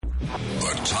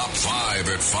The Top 5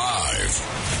 at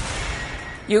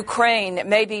 5. Ukraine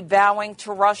may be bowing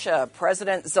to Russia.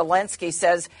 President Zelensky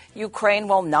says Ukraine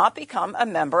will not become a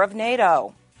member of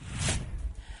NATO.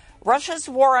 Russia's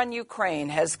war on Ukraine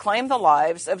has claimed the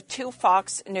lives of 2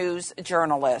 Fox News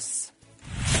journalists.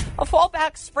 A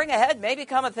fallback spring ahead may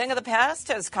become a thing of the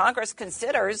past as Congress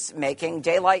considers making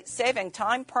daylight saving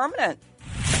time permanent.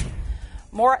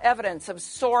 More evidence of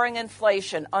soaring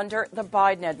inflation under the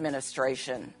Biden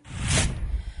administration.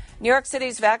 New York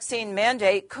City's vaccine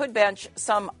mandate could bench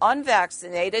some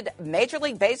unvaccinated Major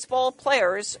League Baseball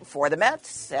players for the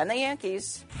Mets and the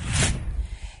Yankees.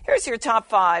 Here's your top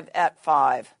 5 at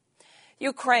 5.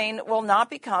 Ukraine will not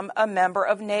become a member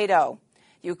of NATO.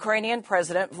 Ukrainian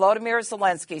President Volodymyr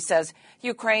Zelensky says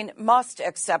Ukraine must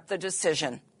accept the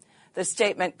decision. The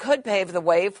statement could pave the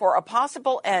way for a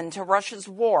possible end to Russia's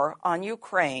war on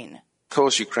Ukraine. Of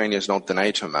course, Ukraine is not the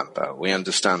NATO member. We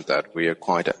understand that. We are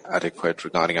quite adequate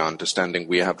regarding our understanding.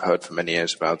 We have heard for many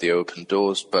years about the open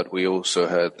doors, but we also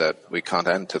heard that we can't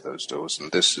enter those doors. And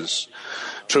this is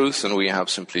truth, and we have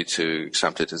simply to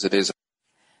accept it as it is.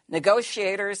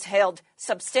 Negotiators hailed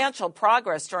substantial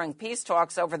progress during peace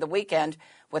talks over the weekend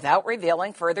without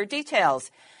revealing further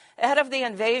details. Ahead of the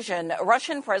invasion,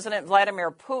 Russian President Vladimir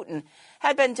Putin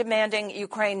had been demanding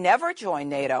Ukraine never join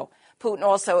NATO. Putin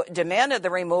also demanded the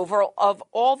removal of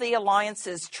all the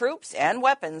alliance's troops and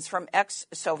weapons from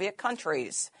ex-Soviet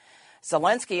countries.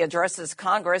 Zelensky addresses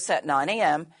Congress at 9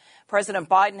 a.m. President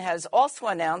Biden has also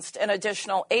announced an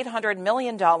additional $800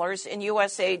 million in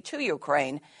U.S. aid to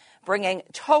Ukraine, bringing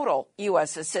total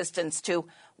U.S. assistance to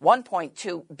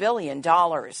 $1.2 billion.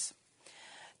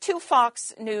 2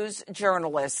 Fox News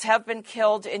journalists have been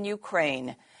killed in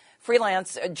Ukraine.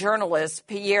 Freelance journalist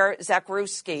Pierre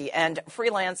Zakrzewski and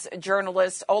freelance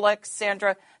journalist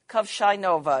Oleksandra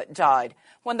Kovshaynova died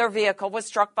when their vehicle was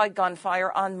struck by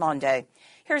gunfire on Monday.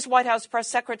 Here's White House Press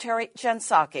Secretary Jen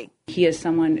Psaki. He is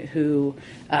someone who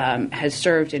has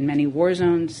served in many war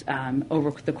zones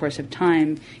over the course of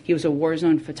time. He was a war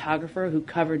zone photographer who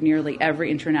covered nearly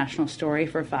every international story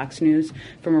for Fox News,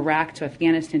 from Iraq to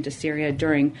Afghanistan to Syria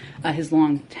during his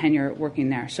long tenure working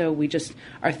there. So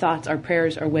our thoughts, our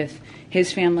prayers are with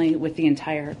his family, with the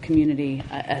entire community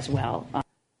as well.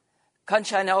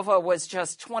 Kovshaynova was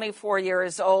just 24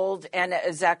 years old and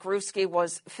Zakrzewski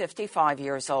was 55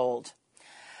 years old.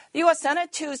 The U.S.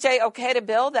 Senate Tuesday okayed a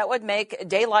bill that would make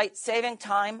daylight saving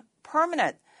time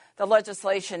permanent. The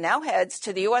legislation now heads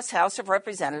to the U.S. House of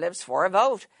Representatives for a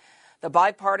vote. The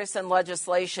bipartisan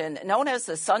legislation known as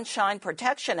the Sunshine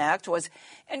Protection Act was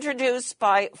introduced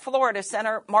by Florida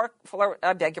Senator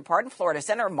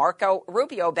Marco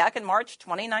Rubio back in March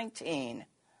 2019.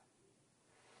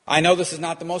 I know this is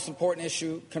not the most important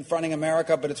issue confronting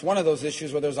America, but it's one of those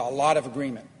issues where there's a lot of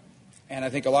agreement. And I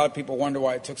think a lot of people wonder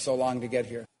why it took so long to get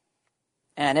here.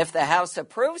 And if the House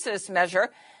approves this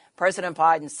measure, President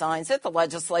Biden signs it, the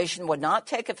legislation would not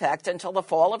take effect until the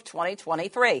fall of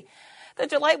 2023. The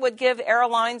delay would give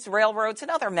airlines, railroads,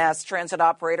 and other mass transit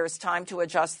operators time to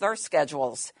adjust their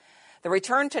schedules. The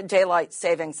return to daylight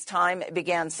savings time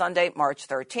began Sunday, March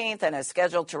 13th, and is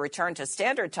scheduled to return to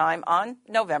standard time on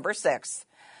November 6th.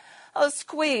 A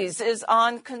squeeze is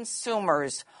on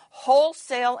consumers.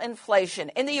 Wholesale inflation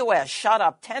in the U.S. shot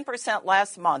up 10%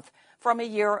 last month from a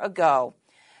year ago.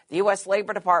 The U.S.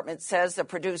 Labor Department says the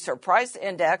Producer Price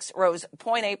Index rose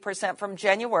 0.8% from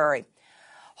January.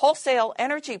 Wholesale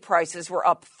energy prices were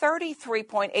up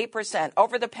 33.8%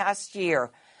 over the past year.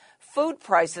 Food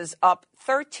prices up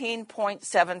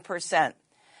 13.7%.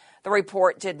 The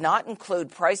report did not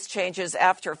include price changes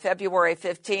after February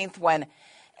 15th, when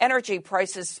energy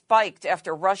prices spiked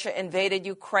after Russia invaded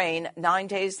Ukraine 9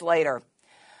 days later.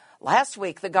 Last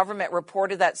week, the government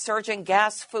reported that surging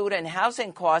gas, food, and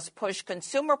housing costs pushed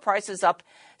consumer prices up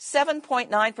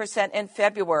 7.9% in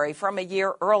February from a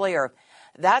year earlier.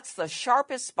 That's the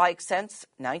sharpest spike since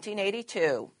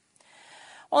 1982.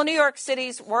 Well, New York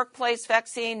City's workplace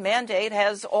vaccine mandate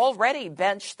has already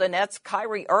benched the Nets'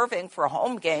 Kyrie Irving for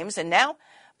home games, and now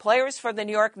players for the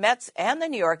New York Mets and the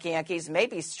New York Yankees may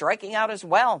be striking out as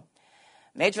well.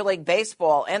 Major League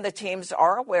Baseball and the teams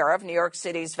are aware of New York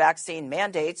City's vaccine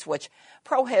mandates, which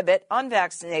prohibit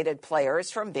unvaccinated players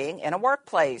from being in a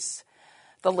workplace.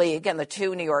 The league and the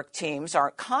 2 New York teams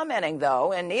aren't commenting,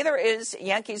 though, and neither is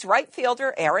Yankees right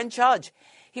fielder Aaron Judge.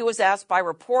 He was asked by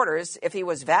reporters if he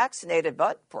was vaccinated,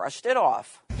 but brushed it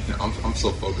off. I'm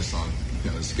so focused on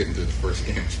just getting through the first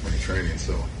game of spring training,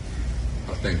 so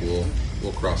I think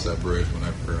we'll cross that bridge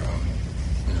whenever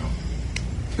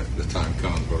the time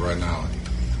comes. But right now,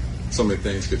 so many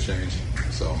things could change,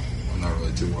 so I'm not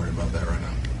really too worried about that right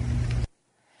now.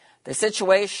 The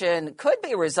situation could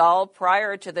be resolved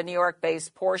prior to the New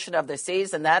York-based portion of the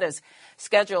season. That is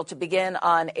scheduled to begin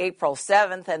on April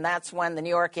 7th, and that's when the New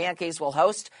York Yankees will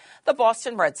host the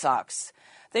Boston Red Sox.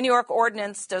 The New York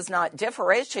ordinance does not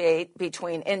differentiate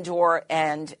between indoor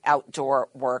and outdoor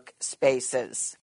work spaces.